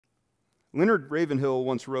Leonard Ravenhill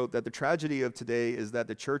once wrote that the tragedy of today is that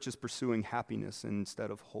the church is pursuing happiness instead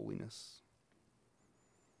of holiness.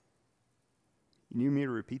 You need me to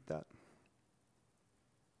repeat that?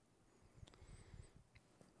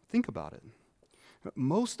 Think about it.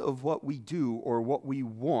 Most of what we do or what we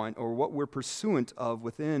want or what we're pursuant of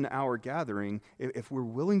within our gathering, if we're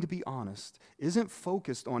willing to be honest, isn't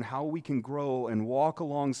focused on how we can grow and walk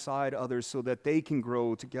alongside others so that they can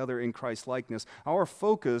grow together in Christ's likeness. Our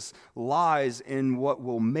focus lies in what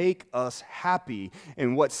will make us happy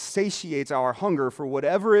and what satiates our hunger for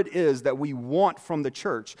whatever it is that we want from the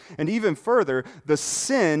church. And even further, the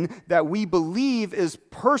sin that we believe is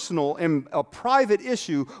personal and a private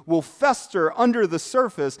issue will fester under the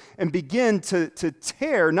surface and begin to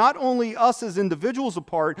tear not only us as individuals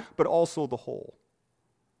apart, but also the whole.